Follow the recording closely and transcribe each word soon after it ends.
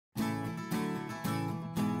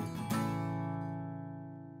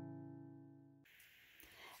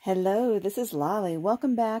Hello, this is Lolly.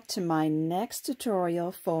 Welcome back to my next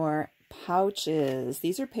tutorial for pouches.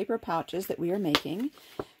 These are paper pouches that we are making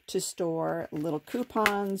to store little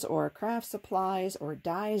coupons or craft supplies or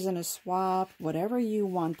dies in a swap, whatever you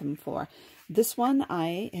want them for. This one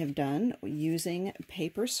I have done using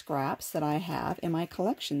paper scraps that I have in my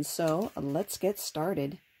collection. So let's get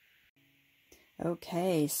started.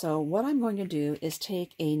 Okay, so what I'm going to do is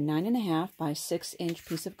take a 9.5 by 6 inch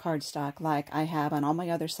piece of cardstock like I have on all my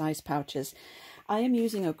other size pouches. I am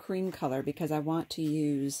using a cream color because I want to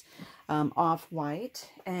use off-white,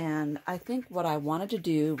 and I think what I wanted to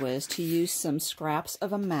do was to use some scraps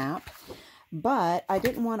of a map, but I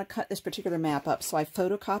didn't want to cut this particular map up, so I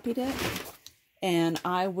photocopied it, and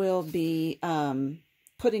I will be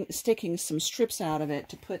sticking some strips out of it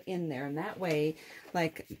to put in there, and that way,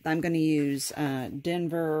 like I'm going to use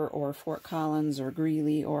Denver or Fort Collins or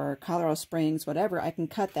Greeley or Colorado Springs, whatever, I can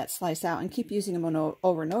cut that slice out and keep using them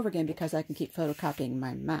over and over again because I can keep photocopying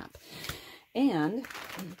my map. And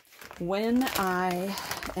when I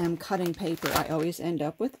am cutting paper, I always end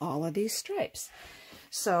up with all of these stripes.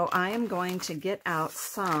 So I am going to get out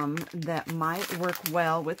some that might work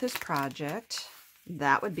well with this project.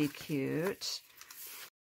 That would be cute.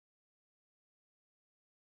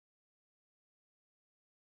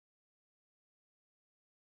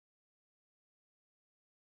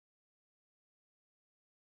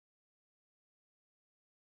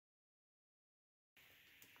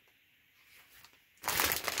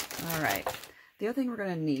 All right, the other thing we're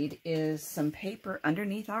going to need is some paper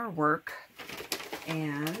underneath our work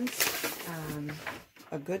and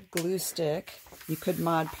a good glue stick. You could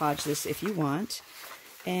Mod Podge this if you want.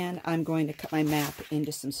 And I'm going to cut my map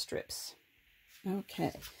into some strips.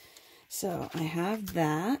 Okay, so I have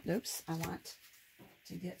that. Oops, I want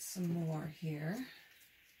to get some more here.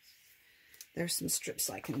 There's some strips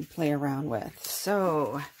I can play around with.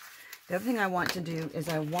 So the other thing I want to do is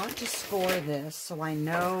I want to score this so I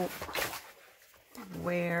know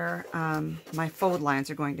where my fold lines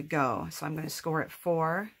are going to go. So I'm going to score at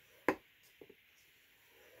 4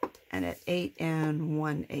 and at 8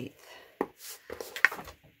 1/8.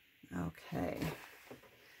 Okay.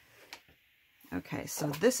 Okay, so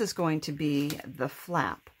this is going to be the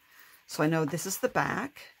flap. So I know this is the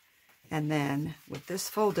back, and then with this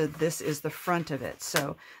folded, this is the front of it.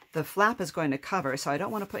 So the flap is going to cover, so I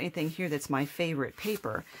don't want to put anything here that's my favorite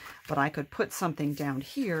paper, but I could put something down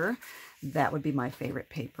here that would be my favorite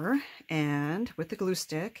paper. And with the glue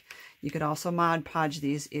stick, you could also Mod Podge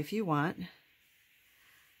these if you want.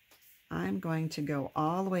 I'm going to go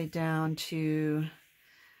all the way down to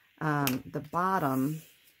the bottom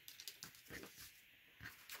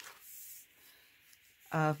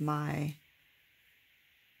of my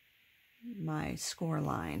score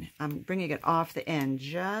line. I'm bringing it off the end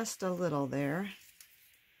just a little there.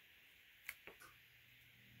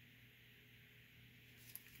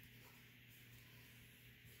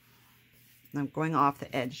 I'm going off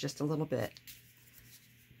the edge just a little bit.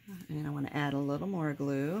 And I want to add a little more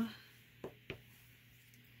glue.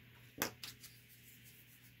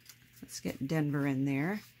 Let's get Denver in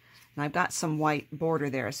there. And I've got some white border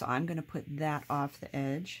there, so I'm going to put that off the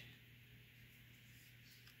edge.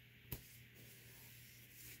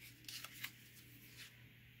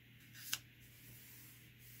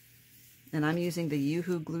 And I'm using the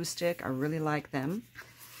Yoo-Hoo glue stick. I really like them.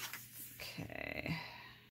 Okay.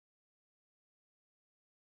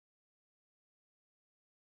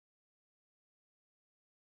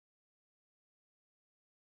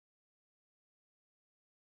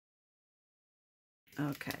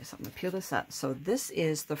 Okay, so I'm going to peel this up. So this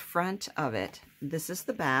is the front of it. This is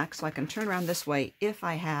the back, so I can turn around this way if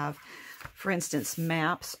I have, for instance,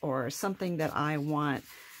 maps or something that I want.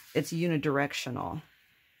 It's unidirectional.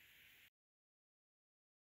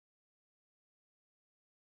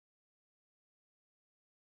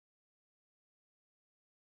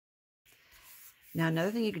 Now,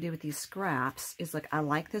 another thing you can do with these scraps is, like, I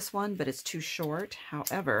like this one, but it's too short.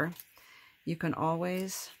 However, you can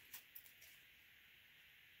always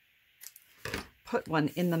put one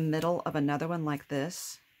in the middle of another one like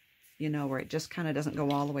this, you know, where it just kind of doesn't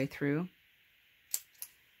go all the way through.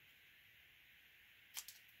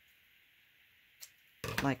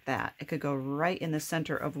 Like that. It could go right in the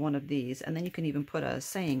center of one of these, and then you can even put a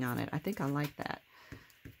saying on it. I think I like that.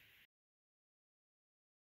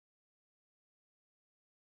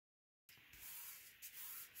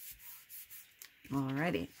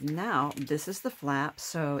 Alrighty, now this is the flap,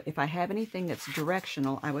 so if I have anything that's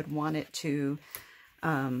directional, I would want it to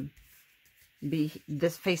be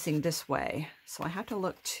facing this way. So I have to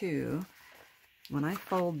look to, when I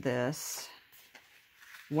fold this,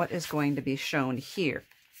 what is going to be shown here.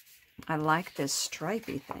 I like this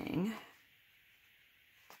stripy thing.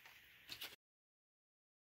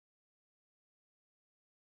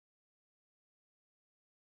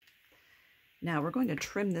 Now we're going to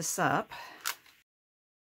trim this up.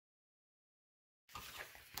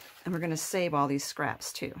 And we're going to save all these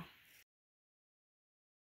scraps too.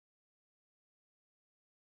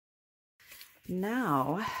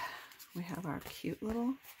 Now we have our cute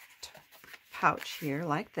little pouch here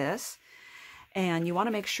like this. And you want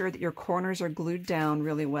to make sure that your corners are glued down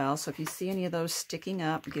really well. So if you see any of those sticking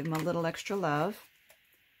up, give them a little extra love.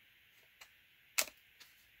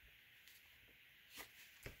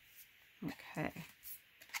 Okay.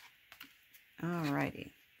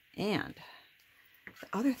 Alrighty. And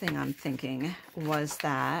the other thing I'm thinking was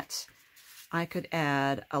that I could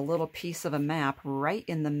add a little piece of a map right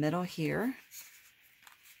in the middle here,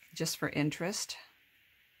 just for interest.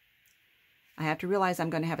 I have to realize I'm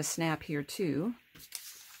going to have a snap here too.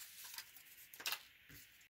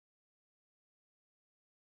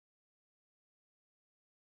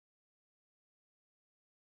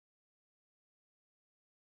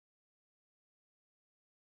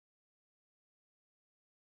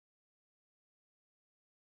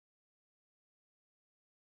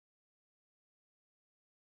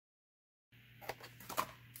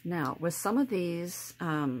 Now, with some of these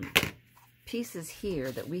pieces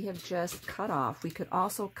here that we have just cut off, we could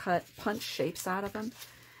also cut punch shapes out of them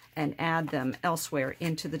and add them elsewhere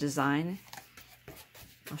into the design.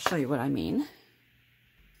 I'll show you what I mean.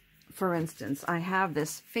 For instance, I have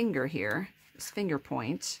this finger here, this finger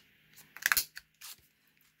point,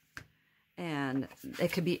 and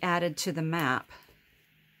it could be added to the map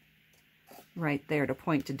right there to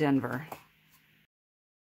point to Denver.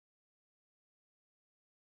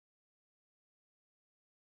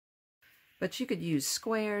 But you could use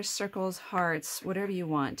squares, circles, hearts, whatever you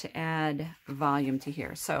want to add volume to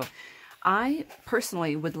here. So I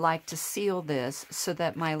personally would like to seal this so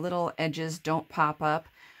that my little edges don't pop up.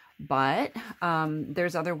 But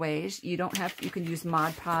there's other ways. You can use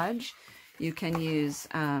Mod Podge. You can use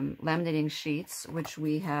laminating sheets, which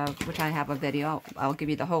I have a video. I'll give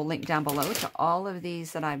you the whole link down below to all of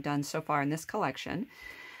these that I've done so far in this collection.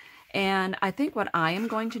 And I think what I am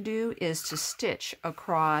going to do is to stitch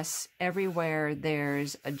across everywhere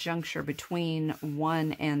there's a juncture between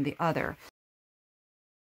one and the other.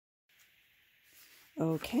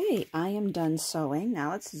 Okay, I am done sewing.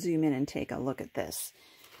 Now let's zoom in and take a look at this.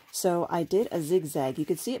 So I did a zigzag. You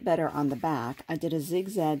could see it better on the back. I did a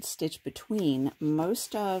zigzag stitch between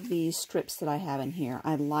most of these strips that I have in here.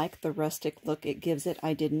 I like the rustic look it gives it.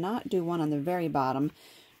 I did not do one on the very bottom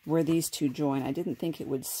where these two join. I didn't think it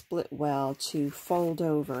would split well to fold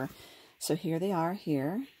over. So here they are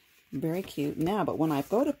here. Very cute. Now, but when I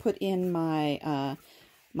go to put in my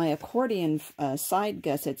my accordion side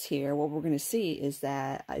gussets here, what we're going to see is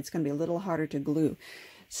that it's going to be a little harder to glue.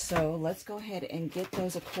 So let's go ahead and get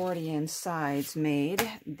those accordion sides made.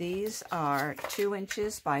 These are 2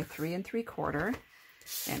 inches by 3 3/4,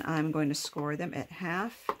 and I'm going to score them at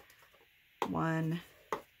half, 1,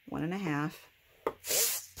 1 1/2.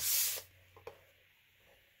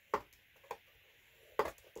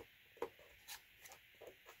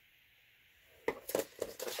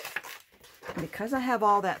 Because I have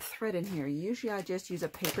all that thread in here, usually I just use a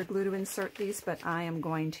paper glue to insert these, but I am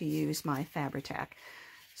going to use my Fabri-Tac.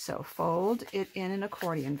 So fold it in an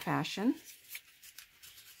accordion fashion.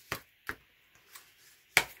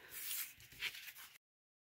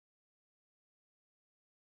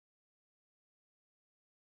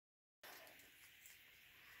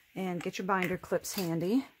 And get your binder clips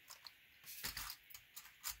handy.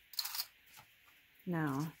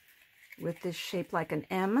 Now, with this shape like an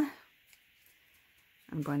M,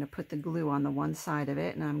 I'm going to put the glue on the one side of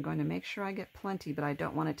it, and I'm going to make sure I get plenty, but I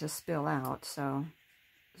don't want it to spill out, so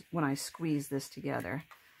when I squeeze this together.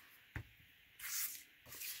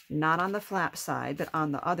 Not on the flap side, but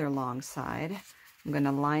on the other long side. I'm going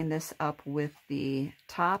to line this up with the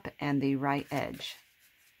top and the right edge.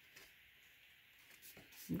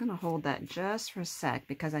 I'm going to hold that just for a sec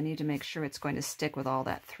because I need to make sure it's going to stick with all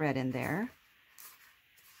that thread in there.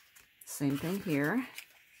 Same thing here.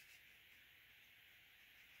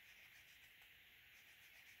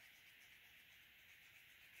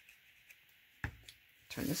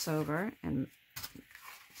 Turn this over and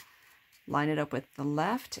line it up with the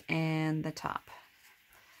left and the top.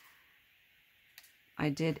 I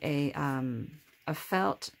did a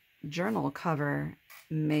felt journal cover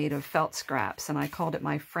made of felt scraps, and I called it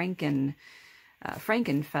my Franken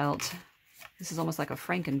felt. This is almost like a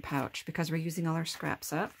Franken pouch because we're using all our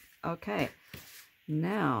scraps up. Okay,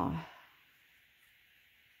 now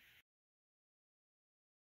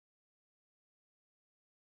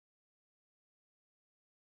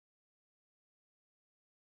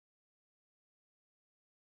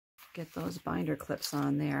get those binder clips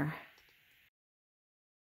on there.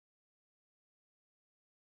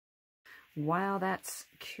 While that's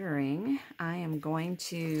curing, I am going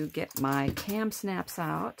to get my cam snaps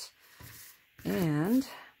out and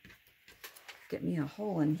get me a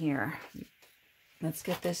hole in here. Let's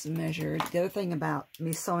get this measured. The other thing about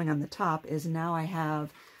me sewing on the top is now I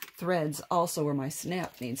have threads also where my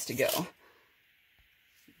snap needs to go.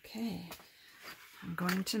 Okay, I'm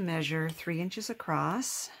going to measure 3 inches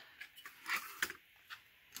across.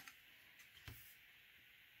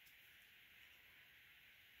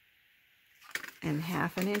 And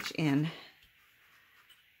 1/2 inch in.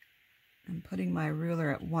 I'm putting my ruler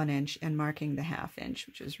at 1 inch and marking the 1/2 inch,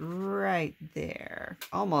 which is right there.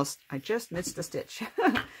 Almost, I just missed a stitch.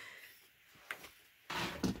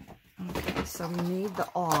 Okay, so we need the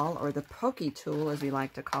awl, or the pokey tool as we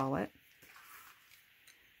like to call it.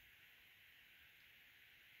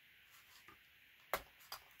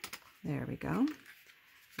 There we go.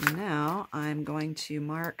 Now I'm going to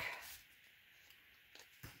mark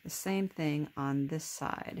the same thing on this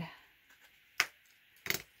side.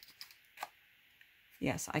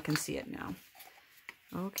 Yes, I can see it now.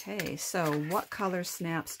 Okay, so what color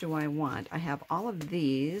snaps do I want? I have all of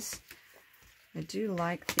these. I do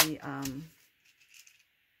like the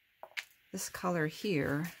this color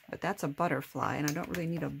here, but that's a butterfly, and I don't really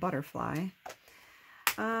need a butterfly.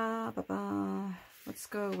 Let's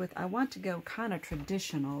go with, I want to go kind of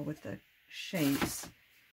traditional with the shapes.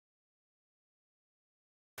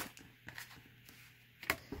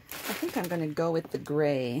 I think I'm going to go with the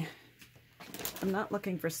gray. I'm not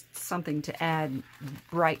looking for something to add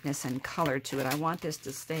brightness and color to it. I want this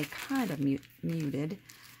to stay kind of muted.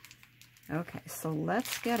 Okay, so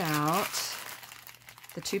let's get out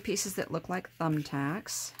the 2 pieces that look like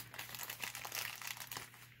thumbtacks.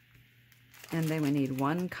 And then we need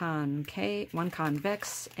one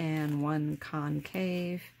convex and one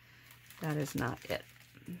concave. That is not it.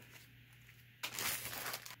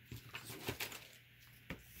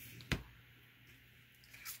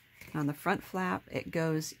 On the front flap, it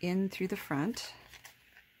goes in through the front.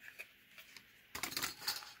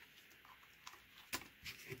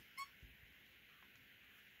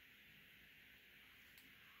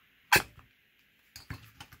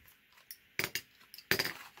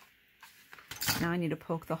 Now I need to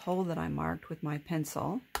poke the hole that I marked with my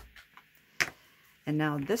pencil. And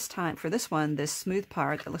now this time, for this one, this smooth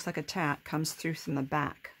part that looks like a tack comes through from the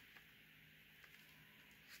back.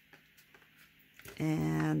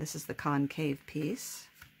 And this is the concave piece.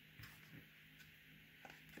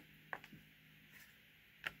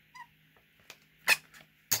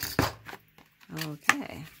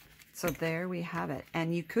 Okay, so there we have it.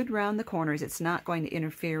 And you could round the corners. It's not going to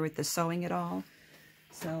interfere with the sewing at all.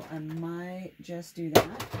 So I might just do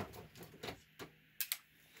that.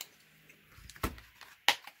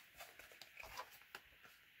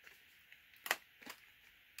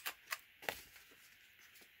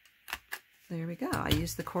 There we go. I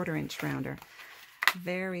used the 1/4 inch rounder.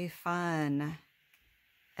 Very fun.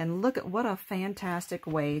 And look at what a fantastic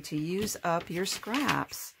way to use up your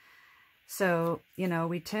scraps. So, you know,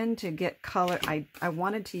 we tend to get color. I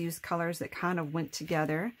wanted to use colors that kind of went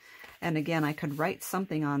together. And again, I could write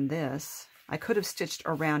something on this. I could have stitched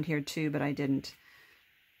around here too, but I didn't.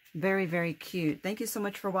 Very, very cute. Thank you so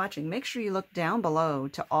much for watching. Make sure you look down below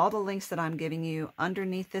to all the links that I'm giving you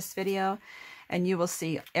underneath this video, and you will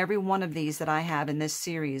see every one of these that I have in this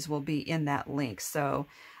series will be in that link. So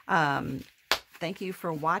thank you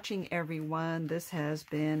for watching, everyone. This has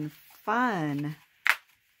been fun.